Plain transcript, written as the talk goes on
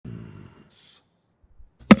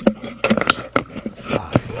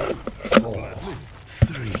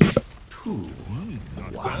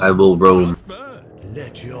I will roam.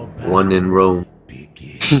 Let your One in Rome.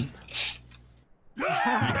 begin.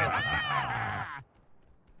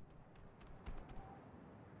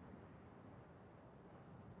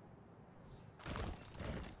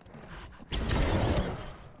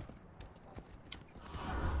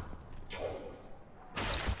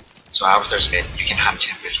 So Avatar's mid, you can hunt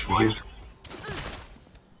him if you want.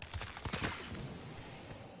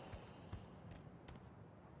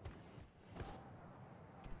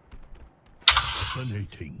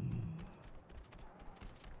 Fascinating.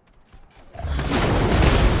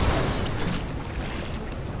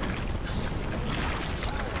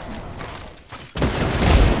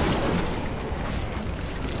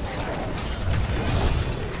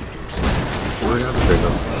 Where did they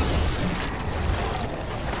go?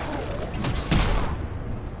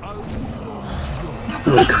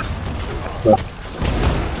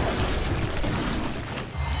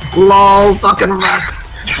 LOL, fucking wreck!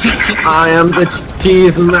 I am the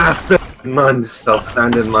cheese master! None shall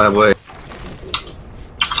stand in my way.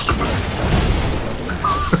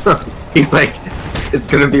 He's like, it's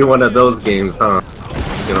gonna be one of those games, huh?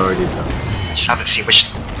 You can already tell. Just have to see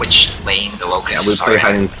which lane the Yeah, locust we is play hide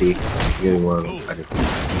already. and seek. You're one of those hide and seek.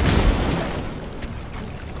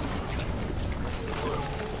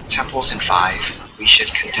 Temple's in 5. We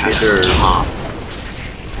should contest Sure. top.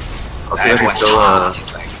 I'll see if I can Everyone's kill top, it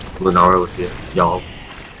seems like. Lunara with you, y'all.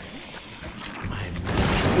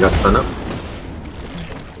 You got stun up?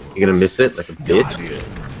 You gonna miss it like a bitch?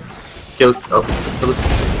 Kill this.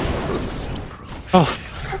 Oh,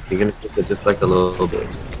 You're gonna miss it just like a little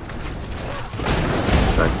bitch.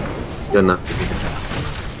 Sorry. It's good enough.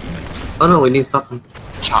 Oh no, we need to stop him.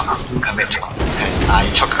 Top, come mid top. Guys, I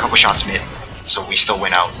took a couple shots mid, so we still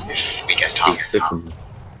win out if we get top. He's sick of me.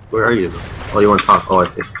 Where are you? Oh, you want to talk? Oh, I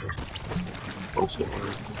see. Oh shit.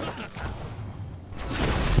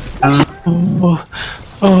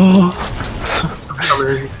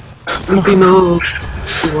 Coming. Easy no.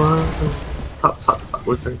 Wow. Top.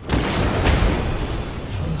 Where's that?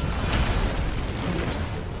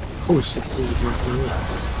 Oh shit, this is not good.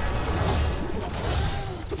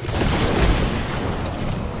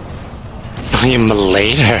 I'm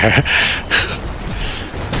later.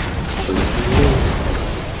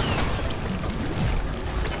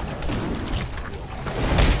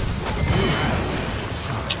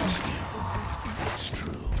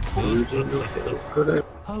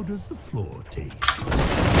 How does the floor taste?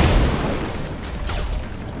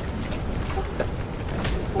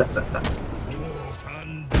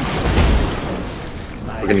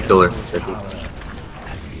 We're gonna kill her.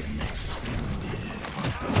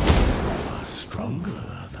 Stronger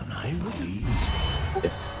than I believe.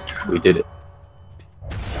 Yes, we did it.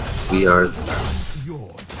 We are the best. Your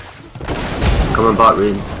Come on, bot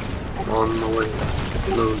Reidan. On the way.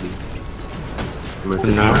 Slowly. I'm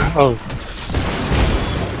gonna No. Oh,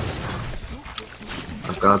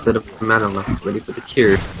 I've got a bit of mana left, ready for the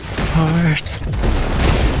cure. hard.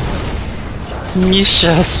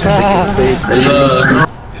 Misha, stop. you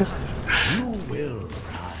will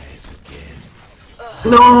rise again.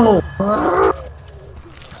 No!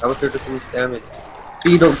 Avatar does so much damage.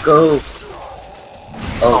 Beetle, go!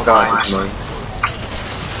 Oh god, it's mine.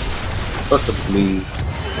 What the please?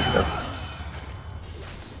 What's up?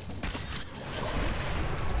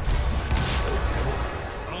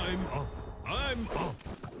 I'm up.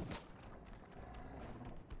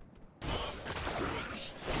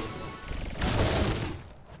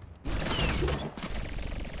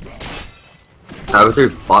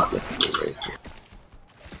 Avatar's bot left me right here.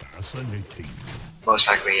 Fascinating. Most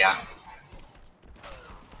likely, yeah.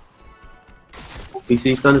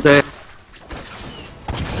 PC stun his head.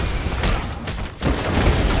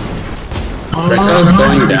 That guy's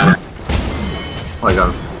going down. Oh, I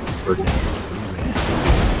got him. Where's he?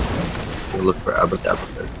 We'll look for Avatar.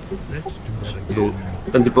 Let's do it So,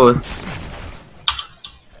 again. fancy boy.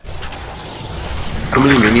 So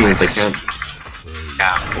many minions, I can't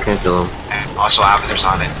kill them. And also Avatar's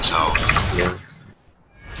on it, so Yeah.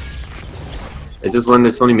 It's just when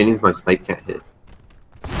there's so many minions, my snipe can't hit.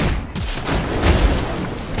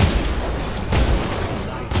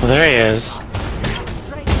 Well, there he is.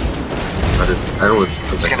 I don't know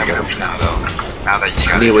it's gonna get move now though. Now that you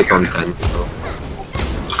I got need to it. wait till I'm 10. So.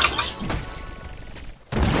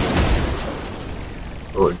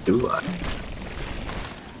 Or do I?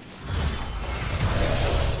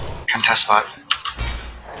 Contest spot.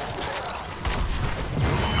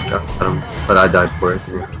 Got him, but I died for it.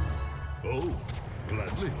 Oh,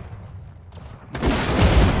 gladly.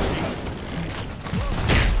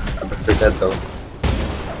 They're dead though.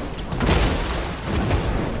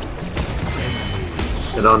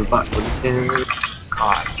 Get on back when you can.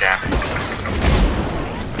 God damn it.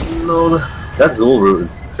 No, that Zool route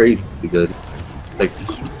is crazy good. It's like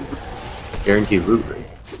guaranteed route, right?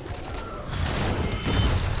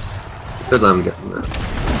 Could let him get from that.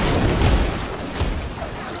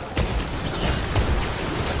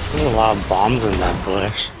 There's a lot of bombs in that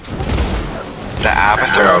bush. The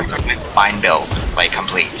Avatar fine build, like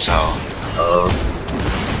complete, so.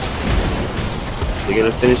 We're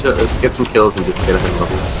gonna finish it. Let's get some kills and just get ahead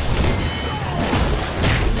level.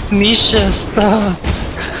 Misha, stop!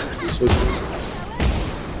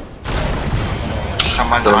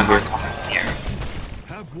 Someone's Don't on hear. here.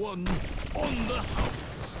 Have one on the house.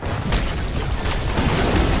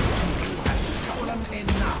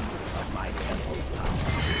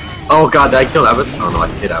 Oh god, did I kill Abbott? Oh no, I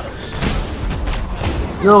hit Abbott.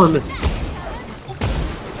 No, I missed.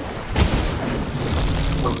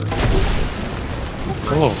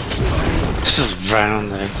 Oh. This is right on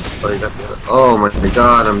there. Oh my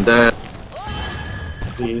god, I'm dead.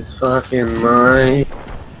 He's fucking mine.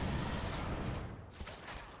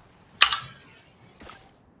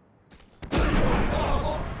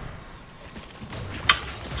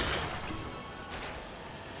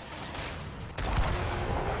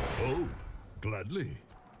 Oh, gladly.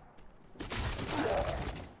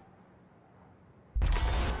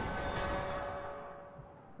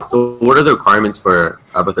 So what are the requirements for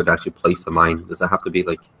Abathur to actually place the mine? Does it have to be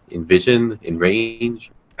like in vision, in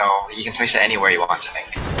range? No, you can place it anywhere you want, I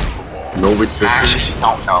think. No I restrictions? actually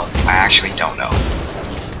don't know. I actually don't know.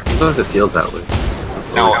 Sometimes it feels that way.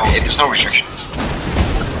 No, there's no restrictions.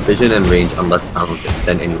 Vision and range unless talented,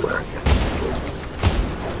 then anywhere, I guess.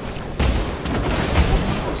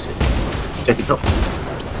 Oh, shit. Check it out.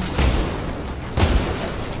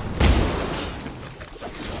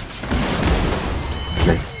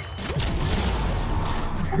 Nice.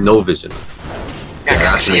 No vision. Yeah, because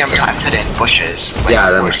I that see makes him sense. planted in bushes. Like,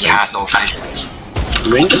 Yeah, that where makes he sense. has no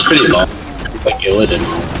visions. Range is pretty long. It's like Illidan.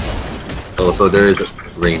 Oh, so there is a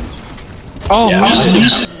range. Oh, Yeah.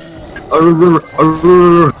 Misha!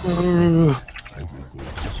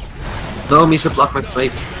 No, Misha blocked my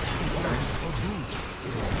snipe.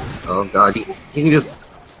 Oh god, he can just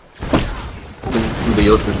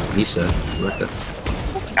symbiosis Misha. Like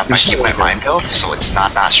Yeah, but he went mine build, so it's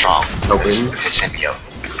not that strong. Oh, His really? symbiote.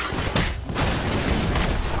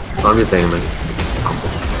 I'm just saying, like, it's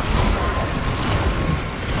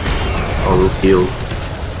all those heals.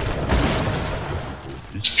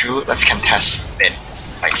 It's true, let's contest mid,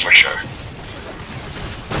 like for sure.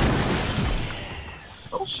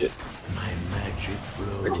 Oh shit.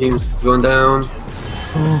 My team's going down.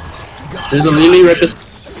 There's a Lily Ripis.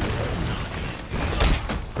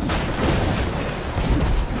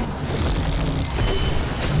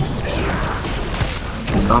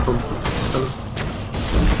 Stop him. Stop him.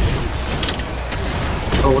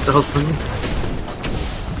 Oh, what the hell's going on?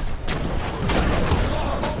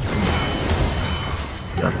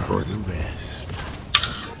 God, of course.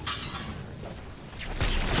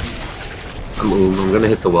 I'm gonna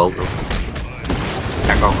hit the well though.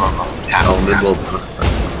 Yeah, go. Tap. Oh, mid well's gonna.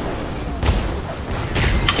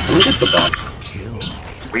 Look at the bot.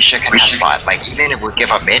 We should contest bot. Like, even if we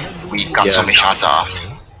give up mid, we got so Yeah. many shots off.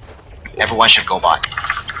 Everyone should go bot.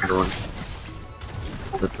 Everyone.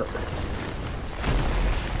 Zip, zip, zip.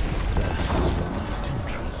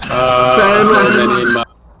 And then in my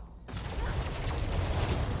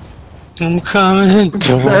I'm coming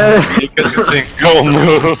to make a single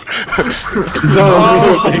move.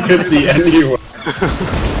 no, it could be anyone.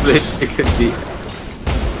 It could be.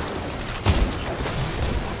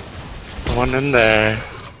 One in there.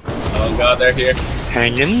 Oh god, they're here.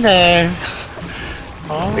 Hang in there.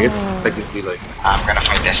 Oh. I guess technically like. I'm gonna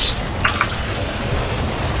fight this.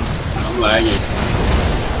 I'm lagging.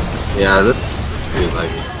 Yeah, this is really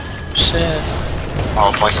like. Shit.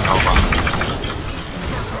 Oh, Poison Nova.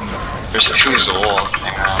 There's two Zools.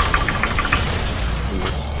 Hang on.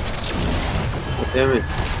 Damn it.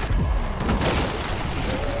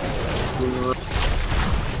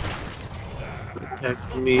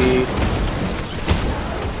 Attack me.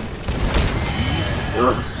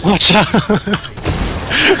 Watch out.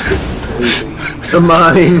 The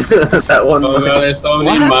mine! That one Oh mine. god, there's so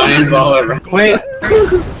many mines all around. Wait.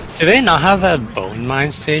 Do they not have that bone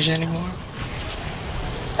mine stage anymore?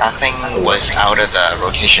 That thing was out of the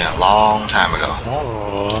rotation a long time ago.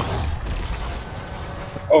 Oh.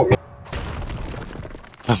 Oh,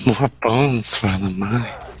 More bones for the mine.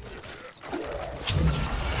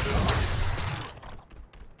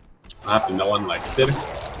 happy no one liked it.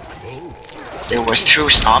 It was too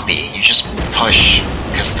stompy. You just push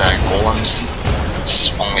because the golems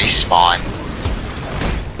only spawn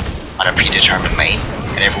on a predetermined lane,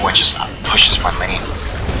 and everyone just pushes one lane.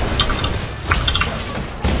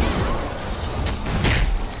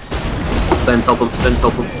 Ben's help him. Ben's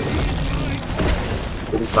help him.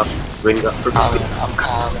 Didn't stop. Ring up for I'm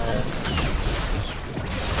coming.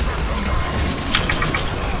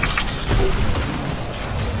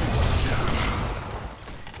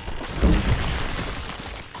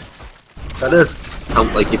 That is,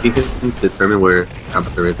 like, if you can determine where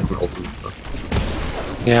Abathur is, I can ult him and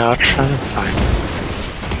stuff. Yeah, I'll try to find him.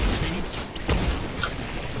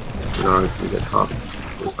 You know, it's gonna get caught.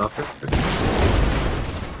 We'll stop it.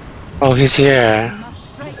 Oh, he's here.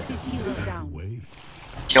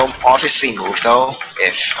 He'll obviously move though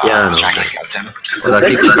if Yeah, I know. Jackie scouts him. Well, I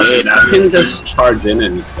think Wait, I can just charge in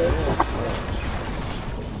and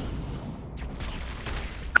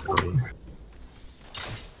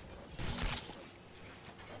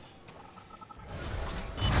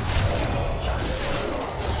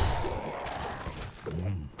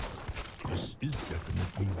This is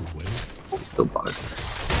definitely the way. he's still bothered.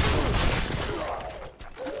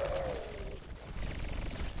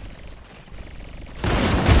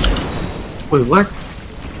 Wait, what?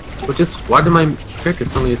 Why did my character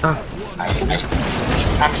suddenly attack?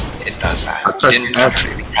 Sometimes it does that. I You pressed didn't S.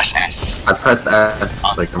 actually press S. I pressed S,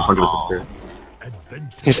 like, I'm 100% sure.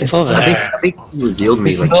 Adventure He's still there. I think he revealed me,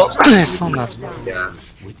 He's like, still, he's still not. yeah.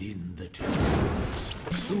 within the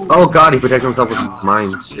Oh god, he protected himself with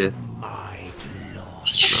mines, shit.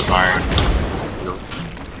 He's smart. No.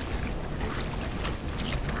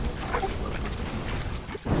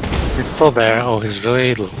 He's still there. Oh, he's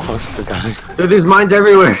really close to dying. Dude, there's mines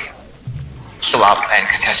everywhere! Heal up and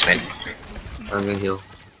contest mid. I'm gonna heal.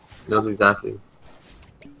 He knows exactly.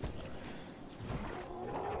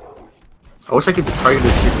 I wish I could target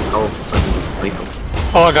this freaking health so I can just snipe him.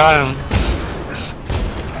 Oh, I got him.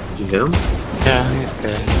 Did you hit him? Yeah, he's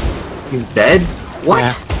dead. He's dead? What?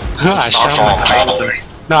 Yeah. I It's shot not my all owls.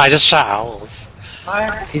 No, I just shot owls.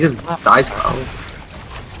 He just died probably.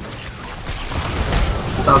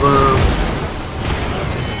 Stop him.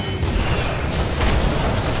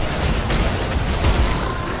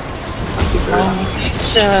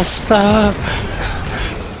 Just stop.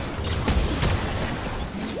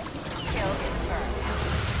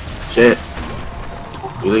 Shit.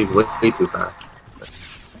 Really, way too fast.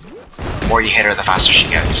 The more you hit her, the faster she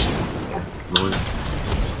gets. It's annoying.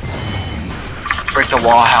 Break the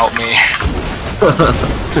wall, help me.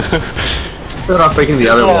 They're not breaking the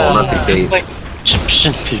other wall, not the There's gate. like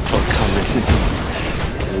Egyptian people coming.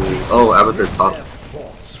 Oh, Avatar top.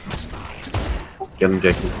 Let's get him,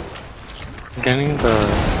 Jackie. Getting the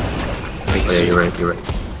Oh yeah, laser. you're right, you're right.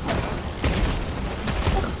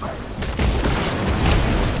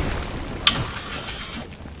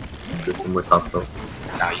 There's some more top though.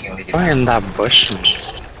 Now you can leave it. Why in that bush?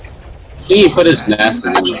 he put his nest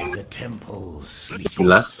in the The temple sleeps He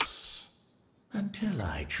left? until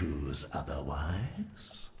I choose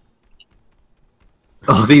otherwise.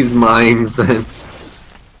 Oh, these mines, man.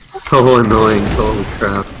 So annoying, holy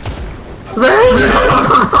crap.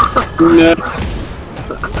 No.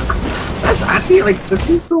 That's actually, like, this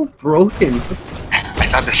seems so broken. I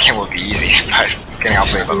thought this game would be easy, but getting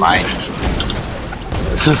outplayed by mines.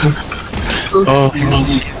 Oh,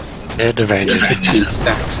 he's dead already.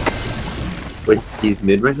 Wait, he's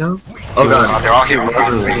mid right now? Oh god. Oh, they're all here.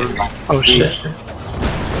 Oh shit.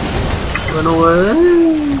 Run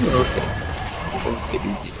away! Okay.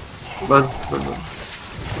 Okay. Run, run, run.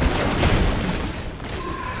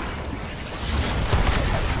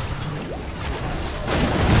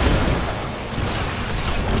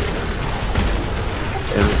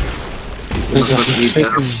 Damn it. There's a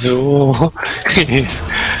fake zoo. He's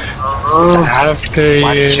Oh, after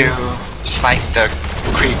One, you. two, snipe the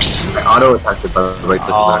creeps. I auto attacked it by the right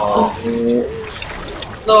click Oh.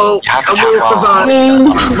 back. No! You have to I tap will well.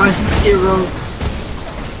 survive! My hero!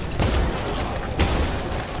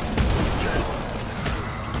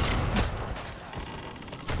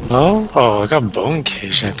 No? Oh, I got bone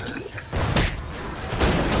cage in.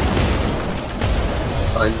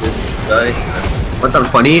 Find this guy. Once I'm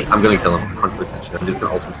 20, I'm gonna kill him. 100% sure. I'm just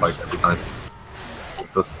gonna ult him twice every time.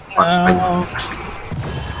 It's a fine.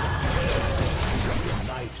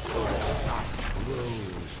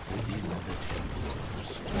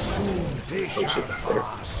 Oh shit, that's there.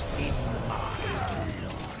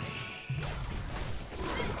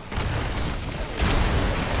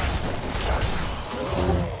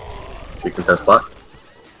 You can test bot.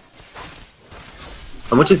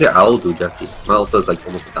 How much is your owl do, Jackie? My owl does like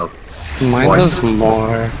almost 1,000. Mine Why? does more.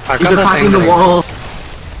 I He's got that attacking thing the like- wall!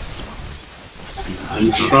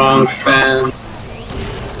 I'm strong fan.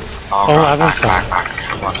 Oh, Oh, God, I back, haven't back,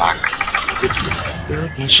 back. One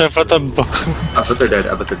back. Shit, but the book. I bet they're dead.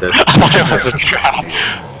 I bet they're dead. I thought it was a trap.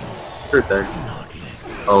 They're dead.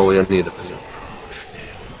 Oh, we have need to finish.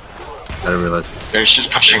 I didn't realize. They're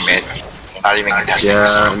just pushing mid. They're not even contesting. Yeah,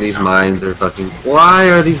 so. and these mines are fucking. Why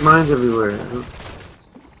are these mines everywhere?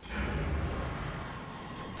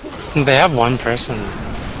 They have one person.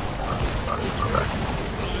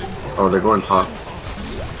 Oh, they're going top.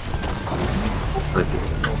 Sniping.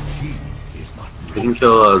 They can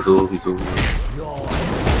kill Zul. He's Zul.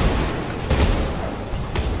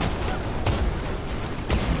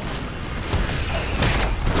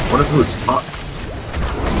 What if who's top?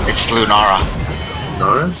 It's Lunara.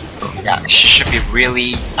 Nara? Oh. Yeah, she should be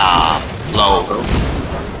really low.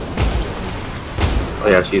 Oh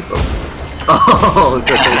yeah, she's low. Oh,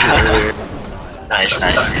 good earlier. Nice,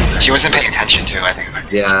 nice. She wasn't paying attention to, I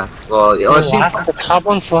think. Yeah. Well, oh, The top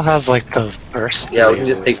one still has like the burst. yeah, we can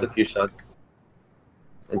just take the few shots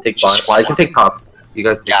and take bottom. Just Well, I can take top. You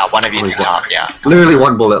guys. Take Yeah, one of you only take one. top, yeah. Literally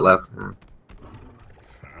one bullet left. Yeah.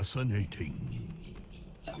 Fascinating.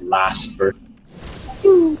 Last burst.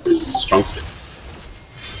 Strong.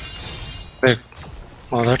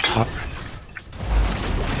 Well, they're top.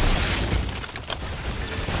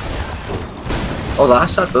 Oh, the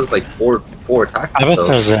last shot does like four attacks.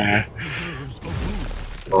 Abathur's there.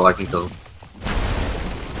 Oh, I can kill him.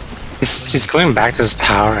 He's going back to his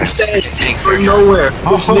tower. We're nowhere.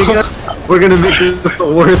 We're gonna make this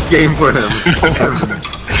the worst game for him.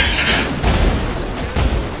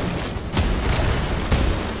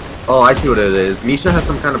 Oh, I see what it is. Misha has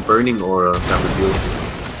some kind of burning aura that reveals.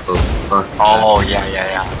 Oh, yeah, yeah,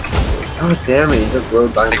 yeah. Oh, damn it, he just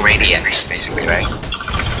rode by. Like radiance, basically, right?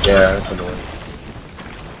 Yeah, that's annoying.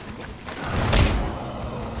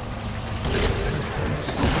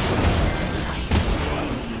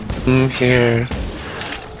 Here.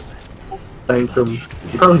 Thank him.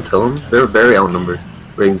 You probably kill him. They're very outnumbered.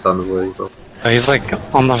 Raiden's on the way, so. Oh, he's like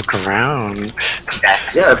on the ground.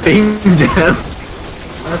 Yeah, ping death.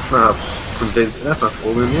 That's not convincing. That's not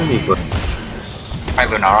fooling me, but. Fight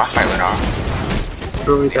Lunara.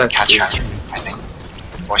 Destroy that Catch shit. her, I think.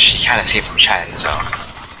 Well, she can't escape from Chen, so.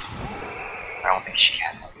 I don't think she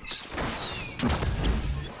can, at least.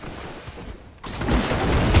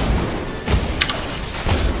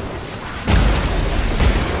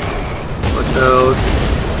 Watch out.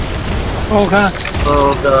 Oh god.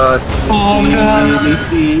 Oh god. Oh god.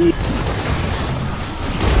 DC.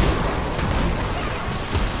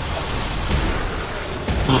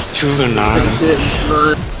 Oh, two Lunar. Shit,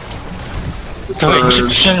 run. Just The run.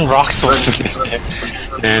 Egyptian rocks over there.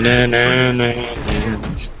 Na na na na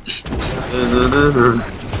na.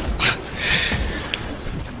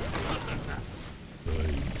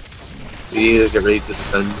 We need to get ready to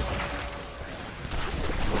defend.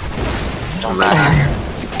 Don't die.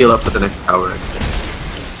 Let's heal up for the next tower.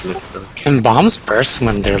 Next tower. Can bombs burst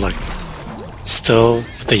when they're like still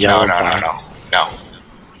the yellow No, no, bar? no, no. No.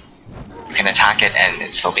 You can attack it and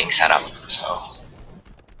it's still being set up, so.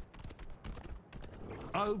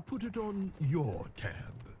 I'll put it on your tab.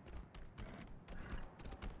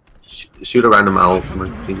 Shoot a random owl somewhere.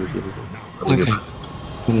 Okay.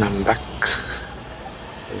 And I'm back.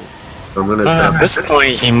 So I'm gonna At set this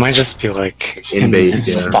point, he might just be like in base,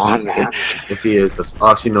 yeah. spawn man. If he is, that's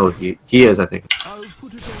actually no, he is, I think. I'll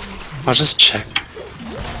put it on. I'll just check.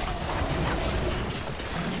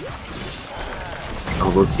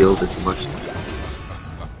 Oh, those heals are too much.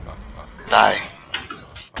 Die.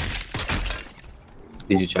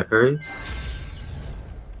 Did you check her?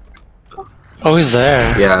 Oh, he's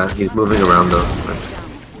there. Yeah, he's moving around though. It's fine.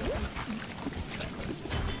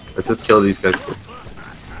 Let's just kill these guys.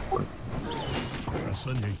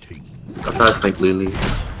 Fascinating. I'll try to snipe Lily.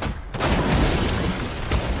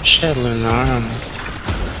 Shit, Lunar.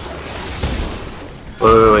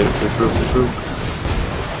 Wait, improve.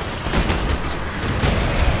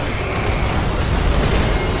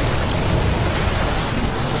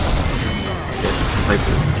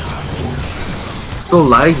 Sniper. So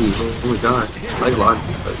laggy, oh my god. Lag launch.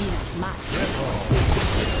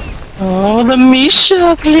 Oh, the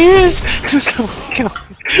Misha, please!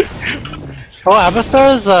 Oh,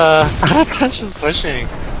 Abathur's just pushing.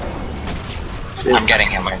 Shit. I'm getting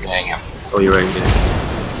him. Oh, you're right, man.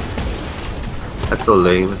 That's so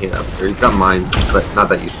lame. I hate Avatar. He's got mines, but not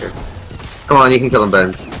that you care. Come on, you can kill him,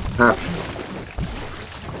 Ben.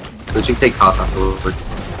 But you can take top afterwards.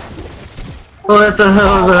 What the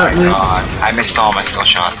hell is Oh my happening? god. I missed all my skill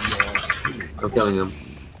shots. I'm killing him.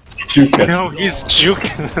 No, he's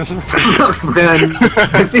juking. Man,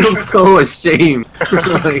 I feel so ashamed.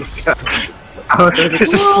 Oh my god.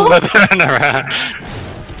 Just slithering around.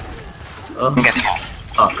 Oh, Get the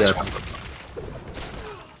oh yeah.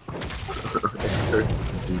 It hurts.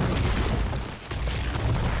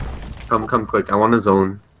 Come quick. I want a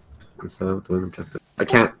zone instead of doing objective. I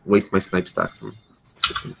can't waste my snipe stacks on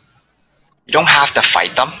stupid thing. You don't have to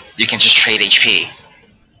fight them. You can just trade HP.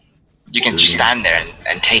 You can just stand there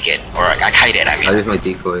and take it, or I kite it. I I mean, use my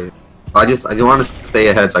decoy. I do want to stay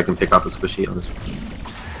ahead so I can pick off the squishy on this one.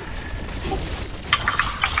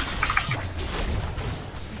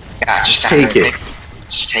 yeah, just stand Take there, it.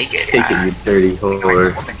 just take it. Take it, you dirty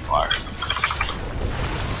whore.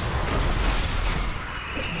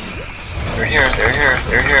 They're here. They're here.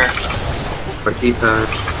 They're here. Party time.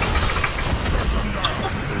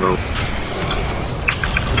 No.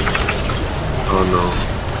 Oh no.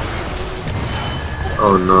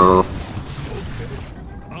 Oh no.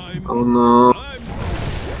 Oh no.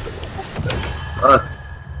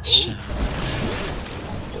 Shit.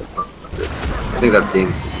 I think that's game,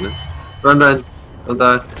 isn't it? Run, run. Don't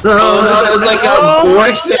die. No, that was like a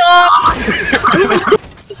bullshit.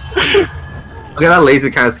 Okay, that laser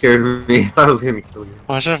kind of scared me. I thought it was gonna kill you.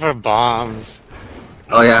 Watch out for bombs.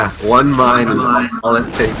 Oh yeah, one mine is all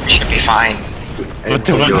it takes. Should be fine. And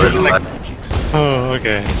the- yours left. Oh,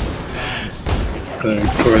 okay.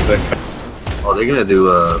 Towards that. Oh, they're gonna do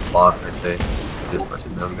a boss, I'd say. Just push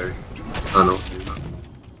it down there. Oh no.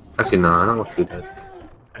 Actually, no, I don't want to do that.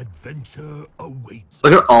 Adventure awaits.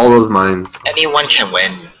 Look at all those mines. Anyone can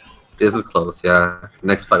win. This is close, yeah.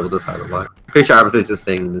 Next fight will decide a lot. Pretty sure Abathur's just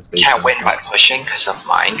staying in this base. Can't win by pushing because of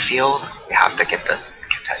minefield. We have to get the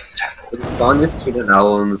contested temple. Spawn this shoot an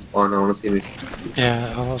owl in the spawn. I wanna see me.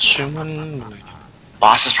 Yeah, I'll shoot one.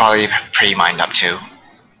 Boss is probably pretty mined up too.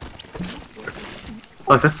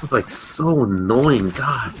 Fuck, this is like so annoying.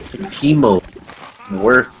 God, it's like Teemo.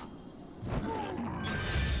 Worse.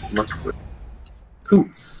 Much worse.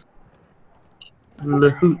 Hoots. The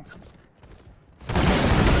hoots.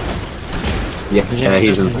 Yeah,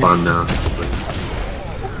 he's in spawn now.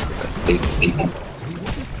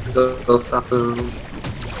 Let's go stop him.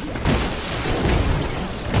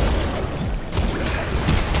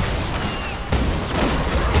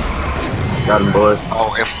 Got him, boys.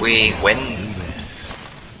 Oh, if we win,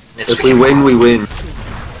 If we win, we win.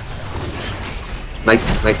 Nice,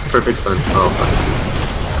 perfect stun. Oh, fuck.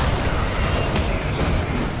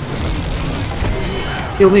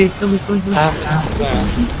 Kill me.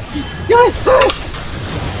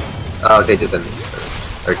 Oh, okay, just end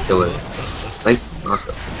it. Or kill it. Nice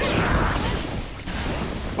knockup.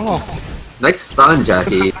 Oh. Nice stun,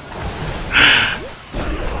 Jackie.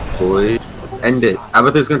 Boy, let's end it.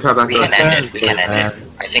 Abathur's gonna try back we to can us. end it. We can end it.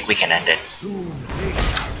 I think we can end it.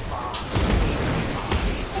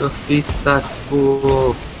 Defeat that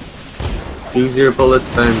fool. Use your bullets,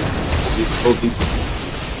 Ben. Use full beats.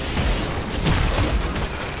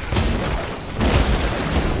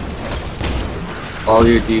 All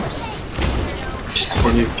your deeps.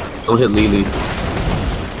 Don't hit Lily.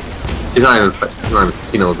 She's not even.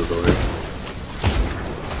 She knows it's over.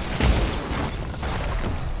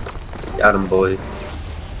 Got him, boy.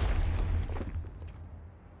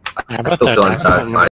 I still feel unsatisfied.